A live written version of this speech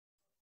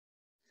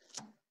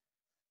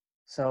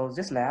So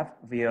this lab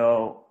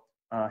will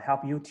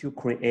help you to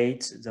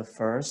create the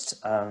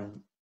first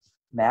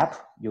map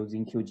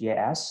using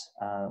QGIS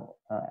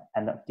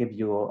and give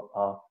you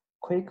a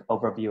quick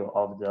overview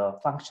of the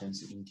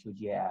functions in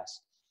QGIS.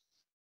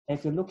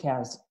 If you look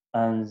at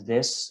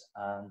this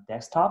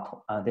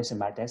desktop, this is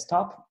my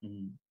desktop.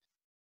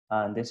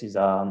 This is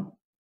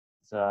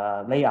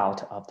the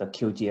layout of the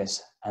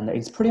QGIS, and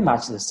it's pretty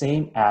much the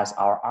same as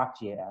our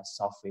ArcGIS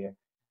software.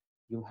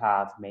 You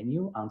have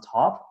menu on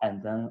top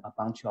and then a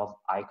bunch of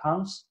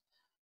icons,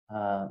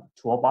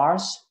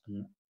 toolbars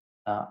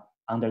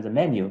under the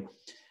menu.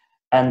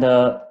 And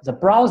the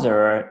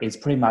browser is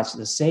pretty much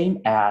the same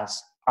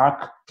as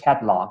Arc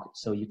Catalog.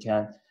 So you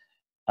can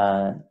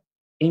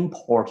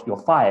import your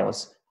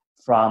files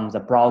from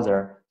the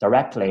browser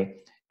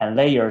directly, and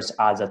layers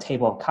are the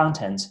table of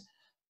contents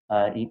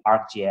in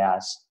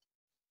ArcGIS.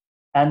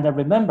 And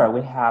remember,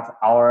 we have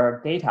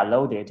our data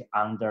loaded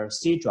under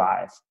C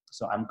drive.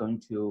 So I'm going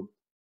to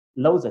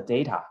load the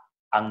data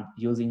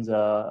using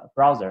the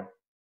browser.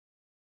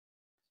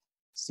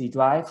 C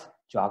drive,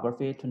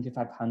 geography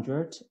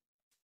 2500,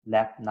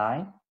 lab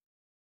 9,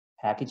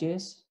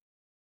 packages,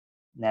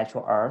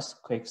 natural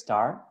earth, quick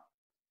start,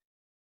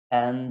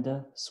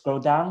 and scroll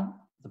down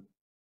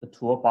the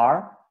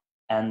toolbar,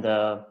 and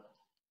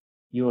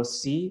you will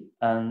see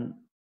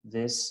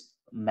this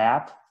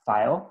map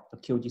file, the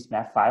QGIS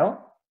map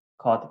file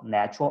called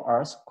natural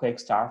earth quick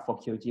start for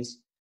QGIS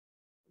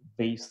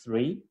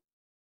v3.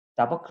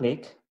 Double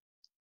click,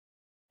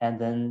 and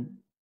then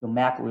your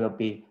map will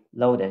be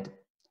loaded.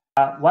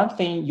 One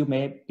thing you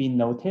may be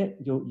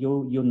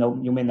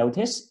you may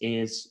notice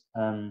is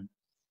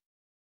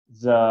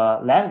the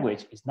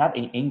language is not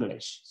in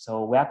English.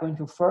 So we are going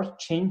to first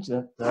change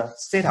the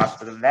setup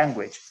of the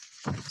language.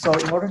 So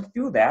in order to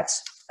do that,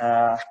 we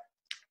are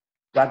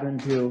going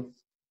to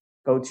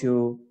go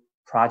to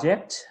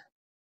Project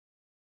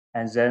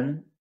and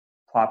then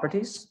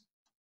Properties.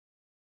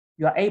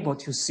 You are able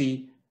to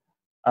see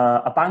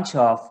a bunch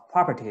of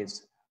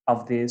properties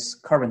of this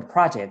current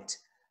project.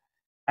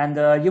 And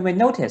you may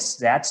notice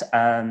that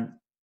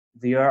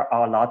there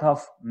are a lot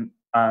of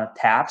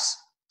tabs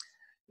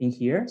in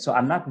here. So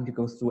I'm not going to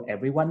go through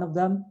every one of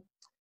them,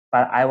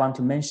 but I want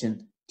to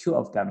mention two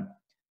of them.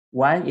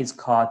 One is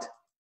called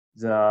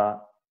the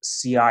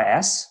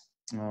CRS,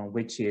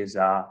 which is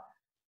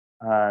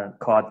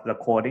called the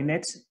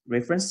Coordinate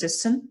Reference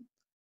System.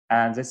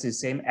 And this is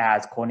same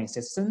as coordinate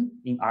system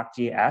in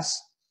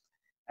ArcGIS.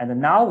 And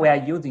now we are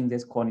using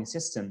this coordinate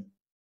system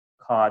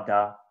called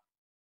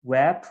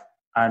Web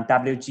and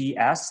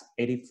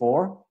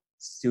WGS84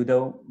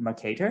 pseudo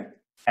Mercator.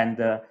 And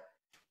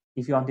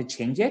if you want to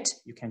change it,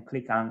 you can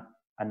click on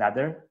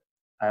another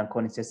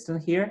coordinate system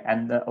here,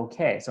 and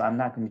OK. So I'm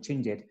not going to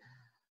change it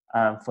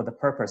for the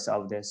purpose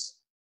of this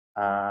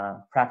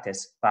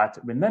practice. But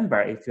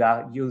remember, if you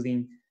are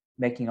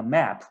making a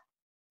map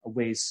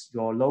with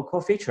your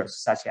local features,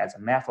 such as a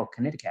map of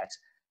Connecticut,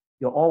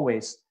 you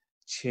always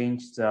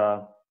change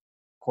the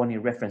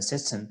coordinate reference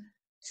system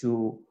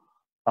to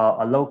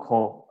a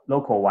local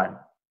one.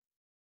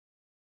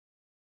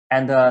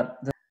 And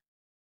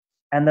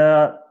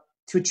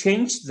to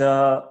change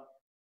the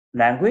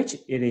language,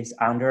 it is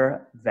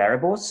under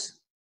variables.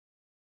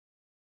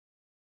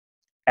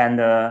 And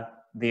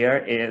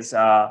there is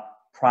a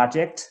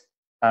project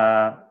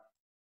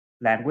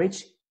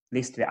language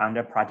listed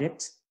under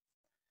project.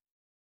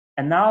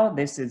 And now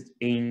this is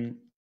in,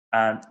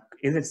 it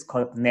is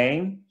called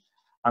name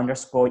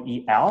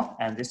 _EL,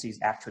 and this is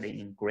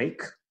actually in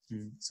Greek.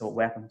 So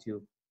we're going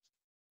to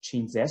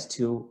change this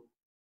to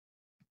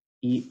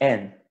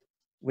EN,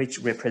 which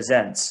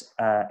represents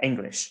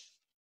English.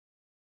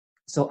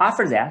 So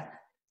after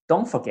that,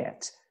 don't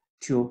forget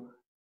to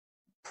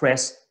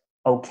press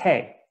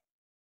OK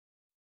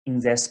in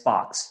this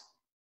box.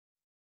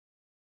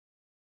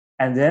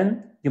 And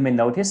then you may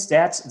notice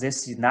that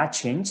this is not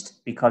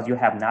changed because you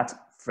have not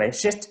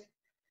refreshed it.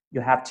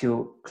 You have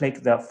to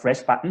click the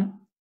Fresh button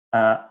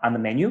on the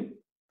menu,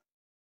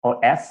 or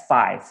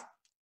F5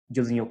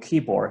 using your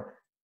keyboard.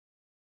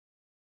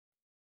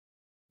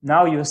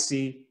 Now you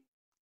see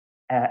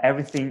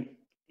everything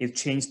is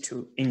changed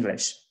to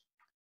English.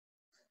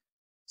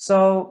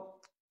 So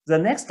the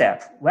next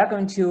step, we're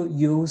going to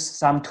use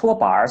some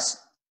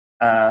toolbars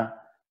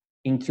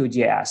in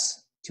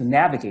QGIS to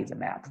navigate the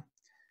map.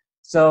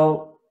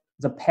 So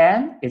the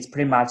pen is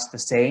pretty much the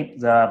same,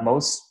 the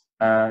most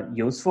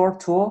useful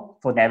tool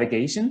for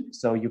navigation.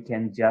 So you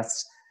can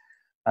just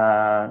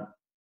pan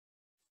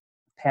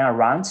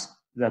around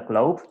the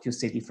globe to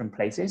see different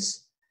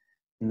places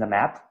in the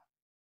map.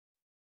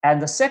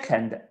 And the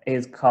second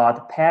is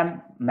called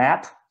pan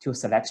map to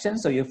selection.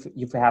 So if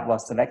you have a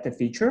selected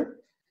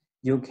feature,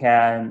 you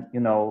can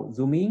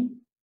zoom in,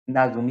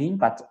 not zoom in,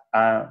 but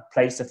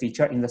place the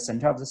feature in the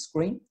center of the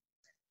screen.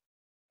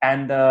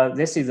 And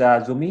this is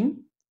a zoom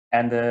in.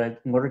 And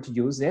in order to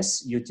use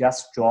this, you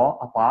just draw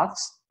a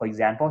box. For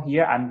example,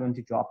 here I'm going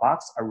to draw a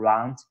box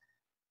around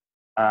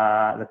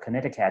the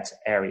Connecticut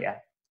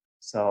area.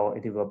 So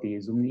it will be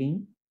zoomed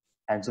in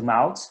and zoom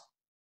out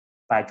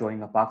by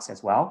drawing a box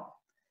as well.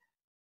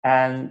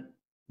 And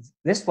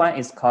this one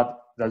is called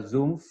the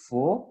zoom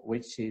full,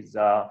 which is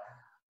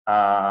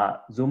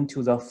zoom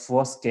to the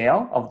full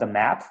scale of the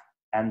map.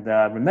 And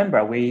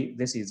remember,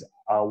 this is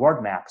a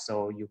word map,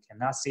 so you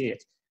cannot see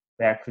it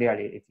very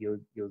clearly if you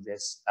use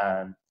this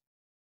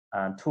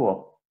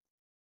tool.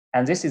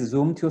 And this is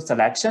zoom to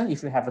selection.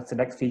 If you have a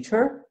select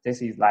feature,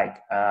 this is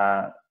like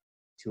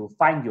to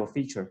find your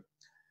feature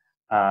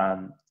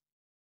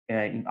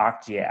in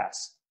ArcGIS.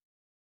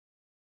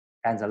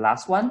 And the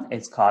last one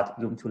is called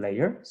zoom to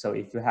layer. So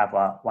if you have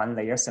one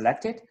layer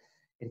selected,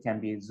 it can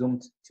be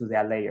zoomed to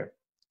that layer.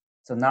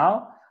 So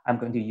now I'm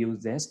going to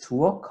use this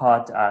tool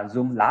called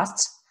zoom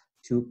last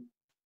to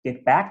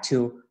get back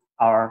to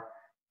our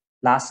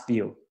last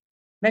view.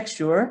 Make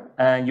sure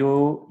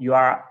you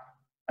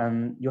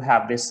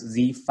have this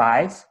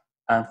Z5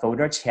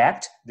 folder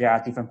checked. There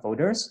are different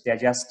folders. They're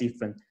just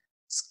different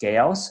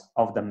scales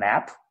of the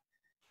map.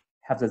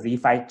 Have the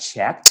Z5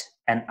 checked,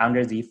 and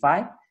under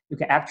Z5, you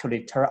can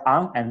actually turn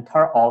on and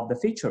turn off the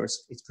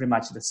features. It's pretty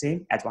much the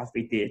same as what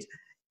we did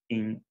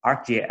in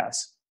ArcGIS.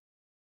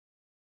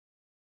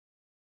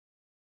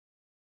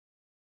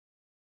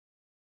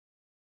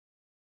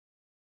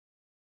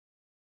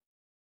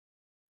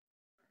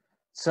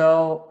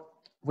 So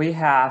we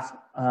have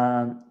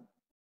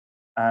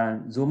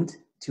zoomed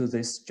to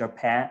this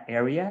Japan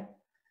area.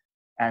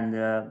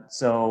 And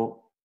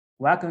so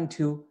we're going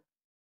to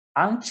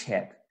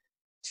uncheck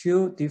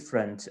two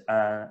different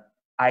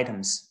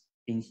items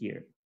in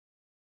here.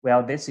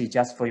 Well, this is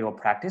just for your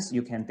practice.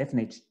 You can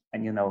definitely,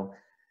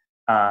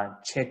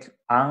 check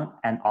on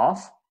and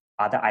off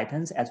other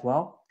items as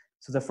well.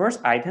 So the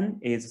first item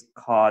is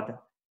called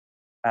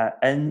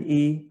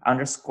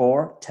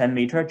NE_10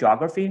 meter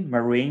geography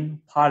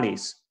marine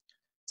polys.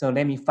 So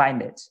let me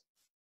find it.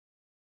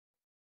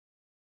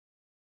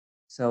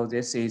 So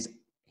this is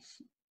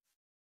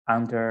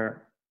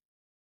under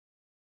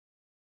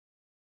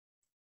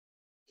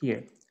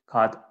here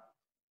called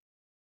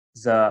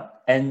the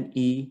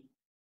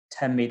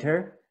NE_10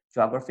 meter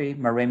geography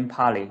marine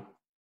poly.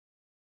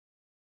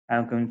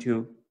 I'm going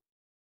to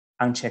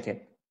uncheck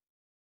it.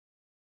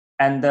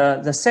 And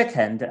the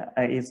second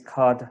is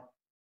called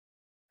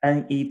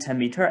NE_10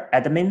 meter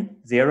admin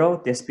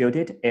 0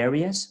 disputed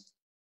areas.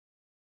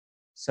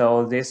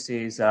 So this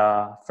is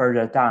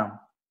further down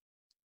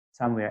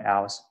somewhere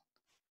else.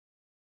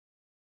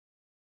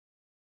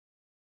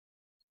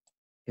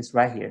 It's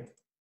right here.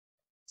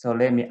 So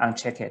let me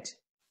uncheck it.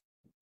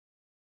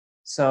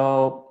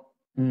 So,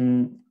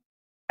 and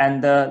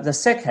the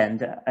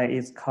second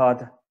is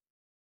called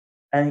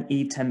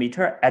NE_10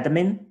 meter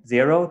admin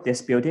 0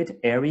 disputed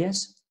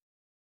areas.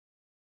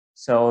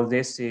 So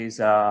this is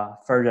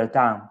further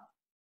down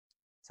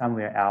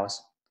somewhere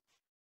else.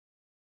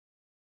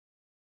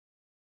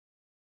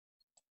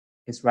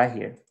 It's right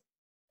here.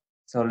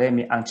 So let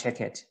me uncheck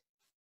it.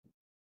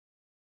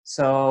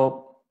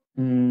 So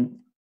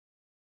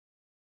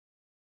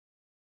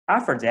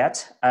after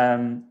that,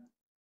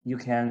 you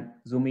can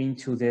zoom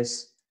into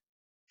this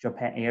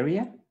Japan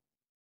area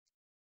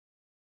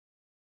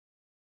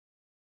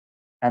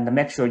and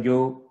make sure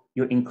you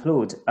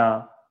include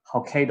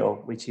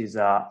Hokkaido, which is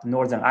a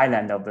northern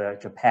island of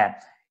Japan,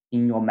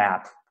 in your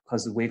map,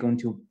 because we're going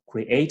to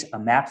create a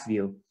map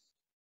view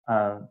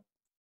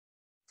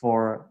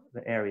for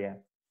the area.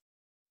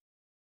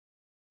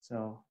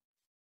 So,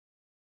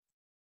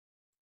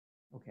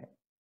 okay,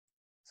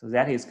 so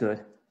that is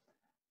good.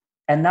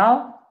 And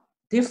now,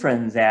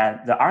 different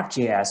than the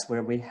ArcGIS,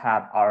 where we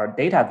have our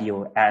data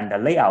view and the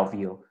layout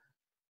view,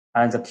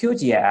 and the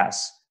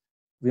QGIS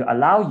will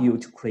allow you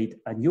to create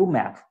a new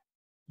map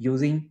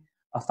using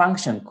a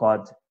function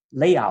called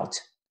layout.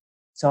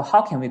 So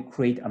how can we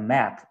create a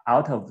map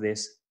out of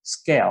this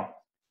scale?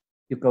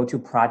 You go to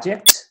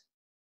Project,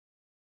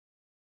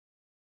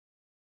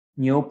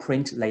 New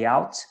Print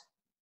Layout,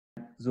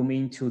 zoom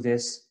into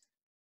this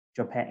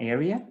Japan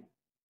area,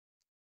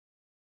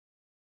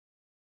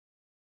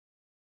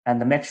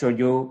 and make sure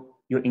you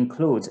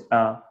include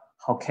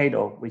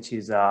Hokkaido, which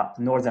is a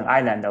northern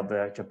island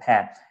of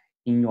Japan,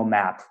 in your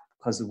map,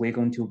 because we're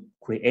going to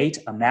create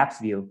a map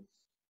view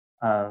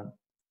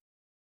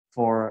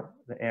for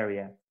the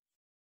area.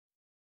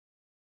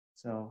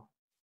 So,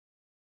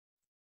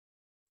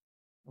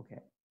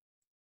 okay,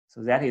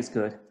 so that is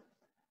good.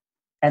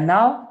 And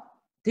now,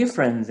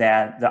 different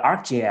than the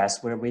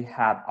ArcGIS, where we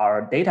have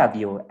our data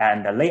view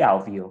and the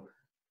layout view,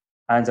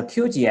 and the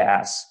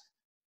QGIS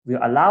will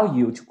allow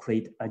you to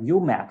create a new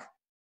map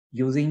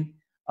using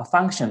a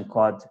function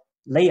called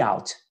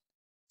layout.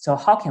 So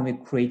how can we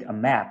create a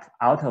map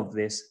out of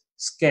this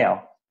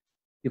scale?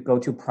 You go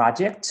to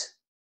Project,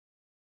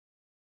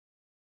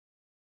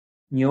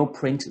 New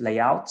Print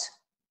Layout.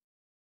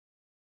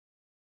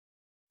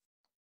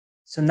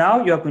 So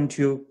now you're going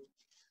to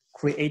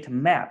create a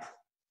map.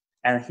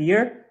 And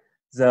here,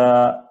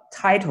 the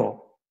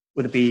title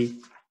would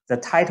be the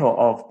title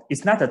of,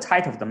 it's not the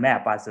title of the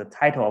map, but the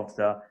title of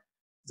the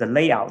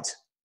layout.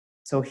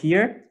 So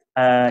here,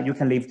 you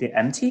can leave it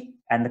empty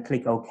and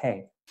click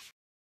OK.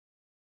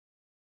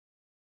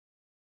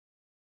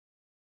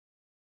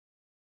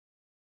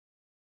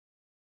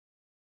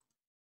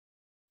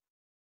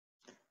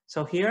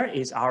 So here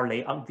is our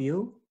layout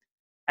view.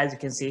 As you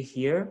can see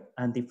here,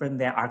 and different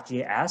than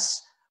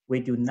ArcGIS, we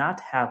do not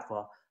have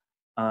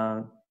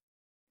a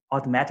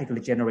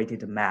automatically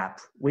generated map.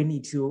 We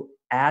need to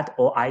add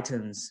all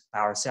items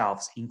by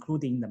ourselves,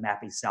 including the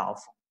map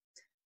itself.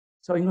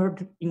 So in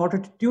order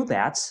to do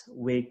that,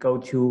 we go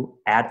to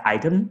Add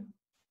Item,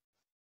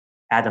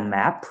 Add a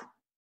Map.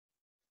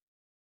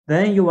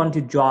 Then you want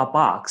to draw a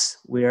box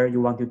where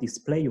you want to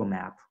display your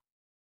map.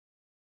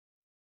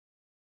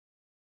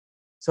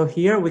 So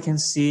here we can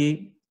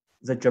see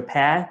the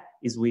Japan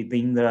is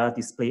within the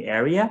display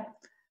area.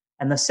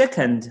 And the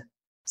second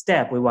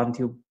step we want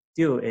to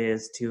do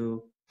is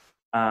to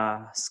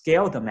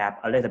scale the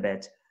map a little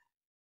bit.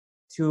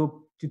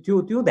 To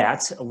do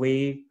that,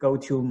 we go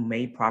to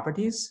Main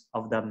Properties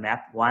of the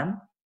map 1,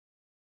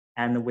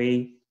 and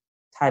we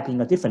type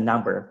in a different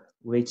number,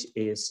 which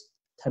is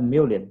 10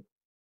 million.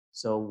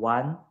 So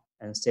 1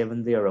 and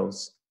 7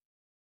 zeros.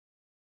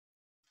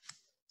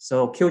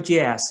 So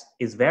QGIS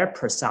is very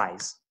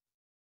precise,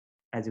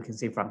 as you can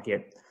see from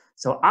here.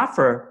 So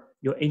after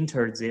you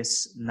enter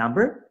this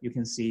number, you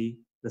can see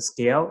the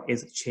scale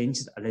is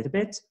changed a little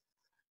bit.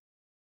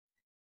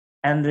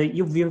 And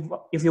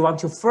if you want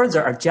to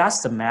further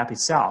adjust the map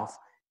itself,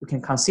 you can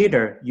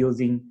consider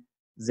using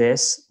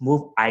this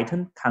Move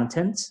Item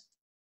Content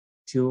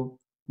to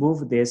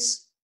move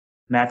this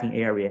mapping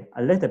area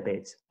a little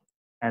bit,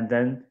 and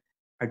then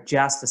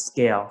adjust the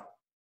scale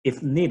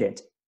if needed.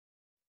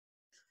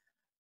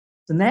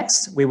 The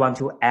next, we want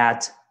to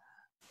add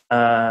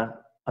a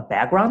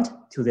background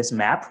to this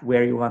map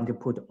where you want to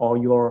put all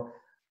your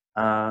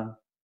other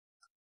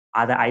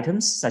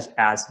items such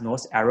as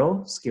north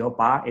arrow, scale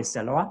bar,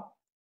 etc.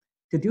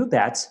 To do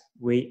that,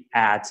 we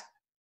add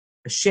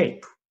a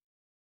shape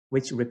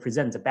which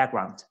represents the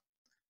background.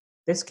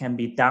 This can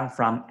be done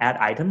from Add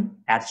Item,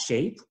 Add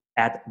Shape,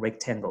 Add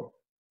Rectangle.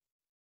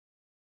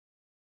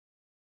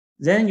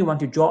 Then you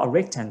want to draw a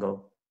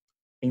rectangle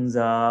in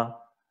the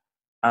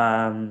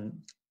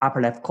upper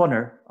left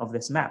corner of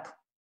this map.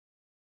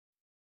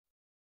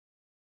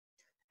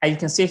 As you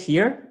can see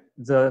here,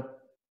 the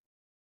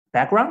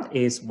background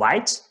is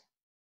white,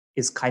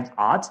 is kind of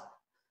odd,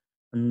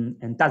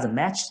 and doesn't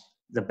match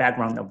the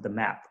background of the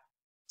map.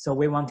 So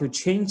we want to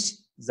change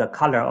the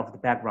color of the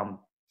background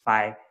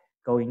by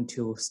going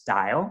to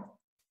Style,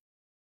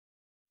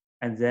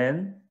 and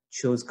then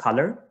choose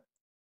Color.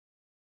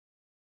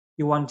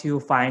 You want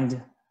to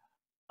find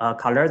a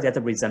color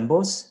that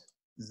resembles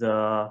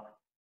the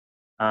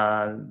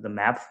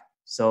map.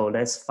 So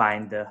let's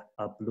find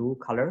a blue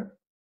color.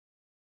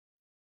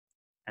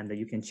 And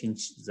you can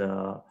change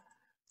the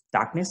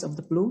darkness of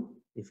the blue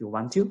if you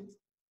want to.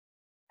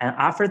 And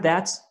after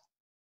that,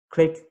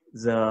 click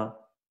the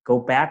go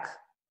back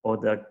or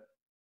the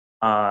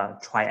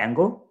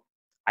triangle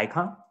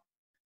icon.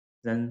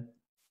 Then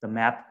the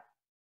map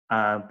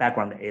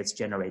background is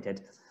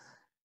generated.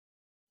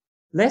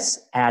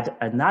 Let's add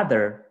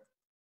another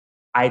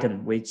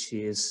item, which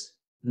is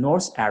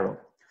north arrow.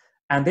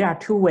 And there are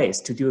two ways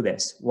to do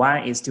this.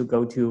 One is to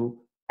go to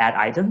Add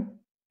Item,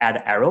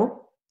 Add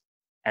Arrow,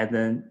 and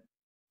then,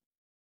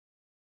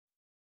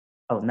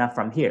 oh, not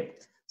from here.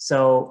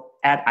 So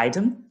Add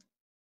Item,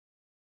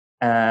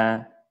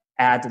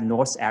 add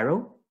north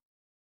arrow.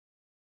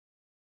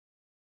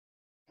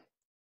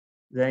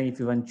 Then if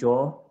you want to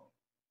draw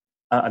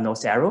a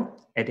north arrow,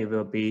 it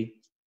will be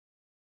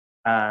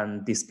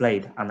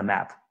displayed on the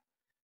map.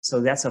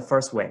 So that's the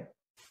first way.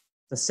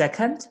 The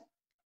second,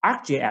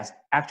 ArcGIS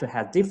actually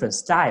has different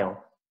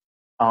style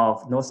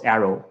of north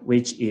arrow,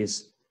 which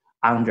is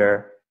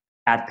under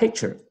Add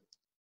Picture.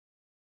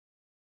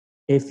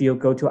 If you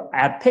go to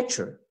Add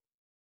Picture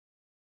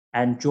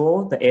and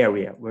draw the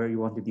area where you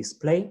want to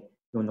display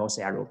your north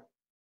arrow.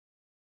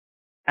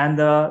 And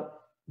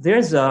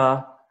there's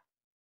a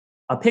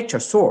picture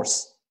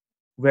source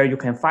where you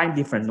can find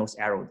different north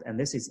arrows. And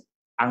this is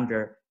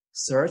under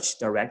Search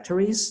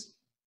Directories.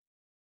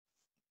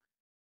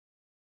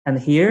 And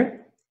here,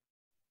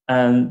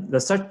 the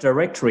search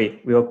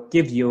directory will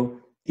give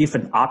you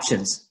different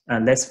options.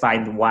 And let's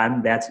find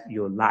one that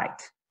you like.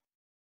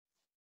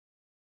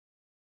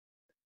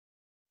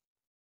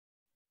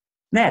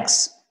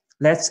 Next,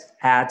 let's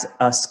add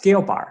a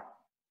scale bar.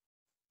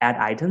 Add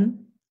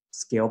Item,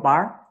 Scale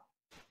Bar.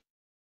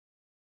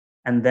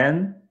 And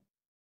then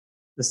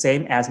the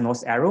same as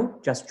north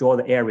arrow, just draw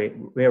the area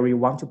where you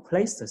want to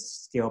place the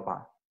scale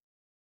bar.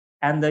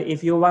 And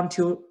if you want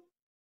to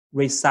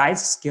resize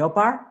scale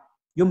bar,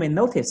 you may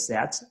notice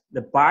that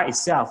the bar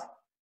itself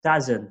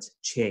doesn't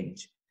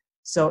change.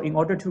 So in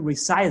order to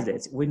resize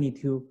it, we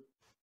need to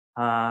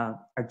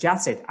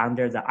adjust it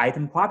under the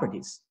item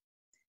properties.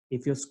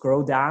 If you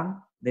scroll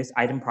down this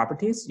item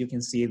properties, you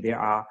can see there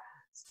are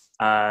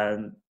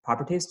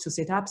properties to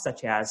set up,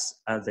 such as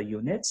the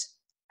unit,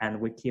 and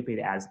we keep it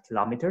as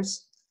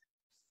kilometers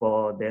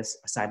for this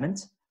assignment.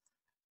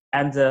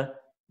 And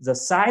the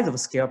size of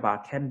scale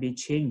bar can be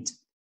changed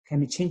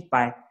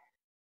by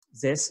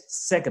this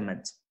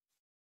segment.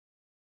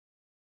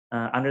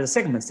 Under the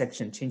segment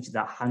section, change the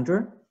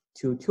 100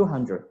 to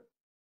 200.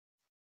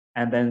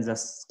 and then the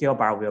scale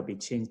bar will be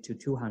changed to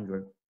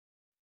 200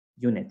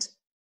 units.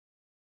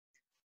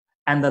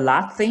 And the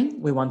last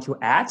thing we want to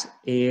add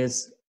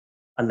is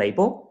a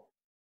label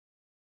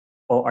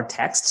or a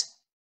text.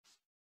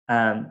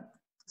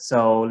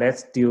 So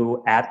let's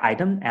do add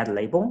item, add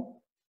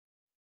label,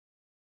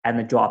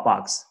 and draw a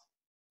box.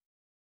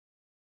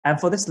 And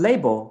for this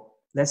label,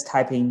 let's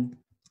type in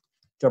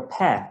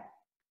Japan.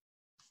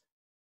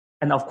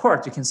 And of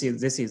course, you can see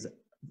this is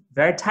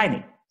very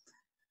tiny.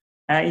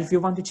 And if you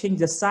want to change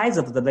the size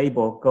of the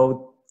label,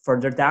 go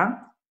further down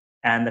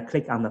and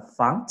click on the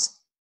font,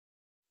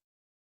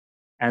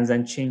 and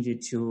then change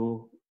it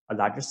to a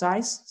larger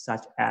size,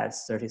 such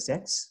as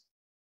 36.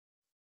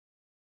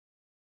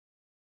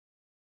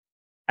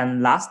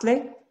 And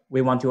lastly,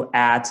 we want to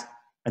add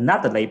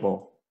another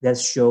label that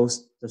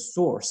shows the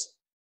source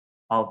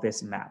of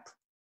this map.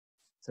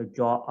 So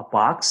draw a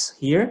box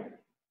here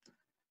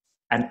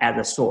and add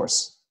the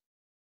source.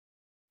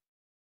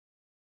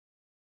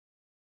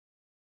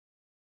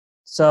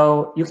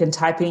 So you can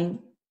type in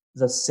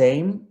the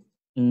same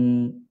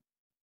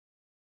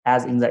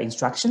as in the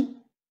instruction.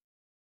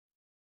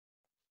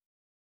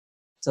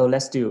 So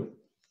let's do.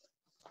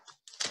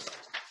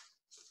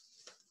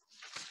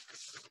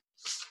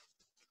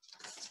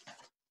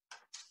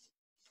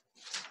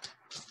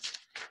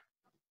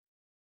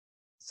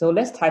 So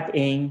let's type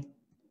in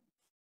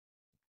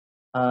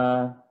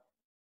the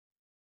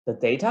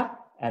data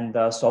and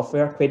the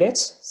software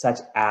credits, such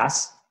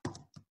as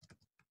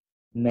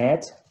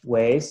met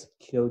with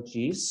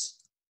QGIS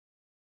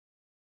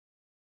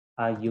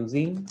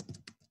using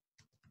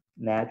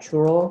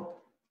natural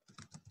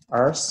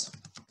earth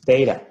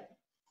data,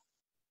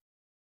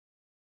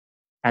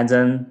 and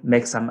then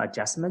make some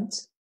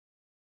adjustments.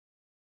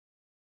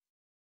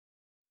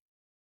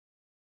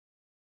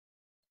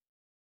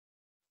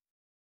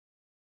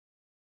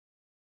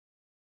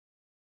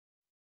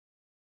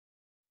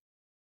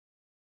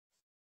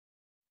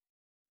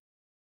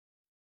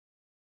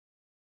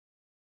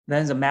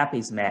 Then the map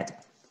is made.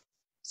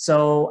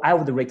 So I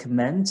would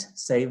recommend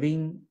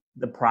saving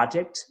the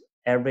project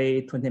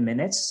every 20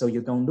 minutes so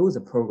you don't lose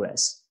the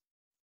progress.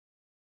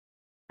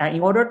 And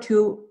in order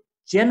to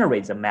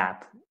generate the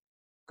map,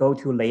 go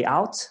to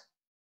layout.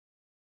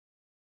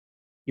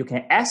 You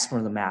can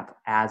export the map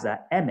as an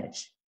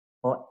image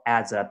or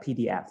as a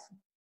PDF.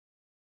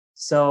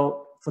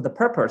 So for the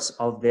purpose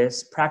of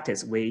this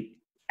practice, we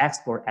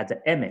export as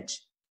an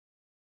image.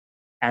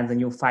 And then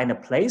you find a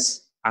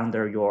place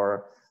under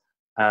your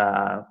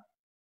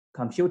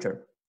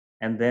computer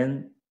and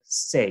then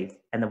save.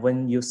 And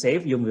when you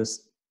save, you will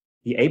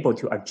be able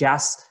to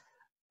adjust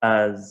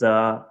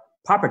the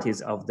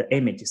properties of the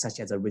image,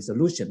 such as the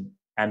resolution,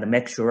 and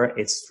make sure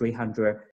it's 300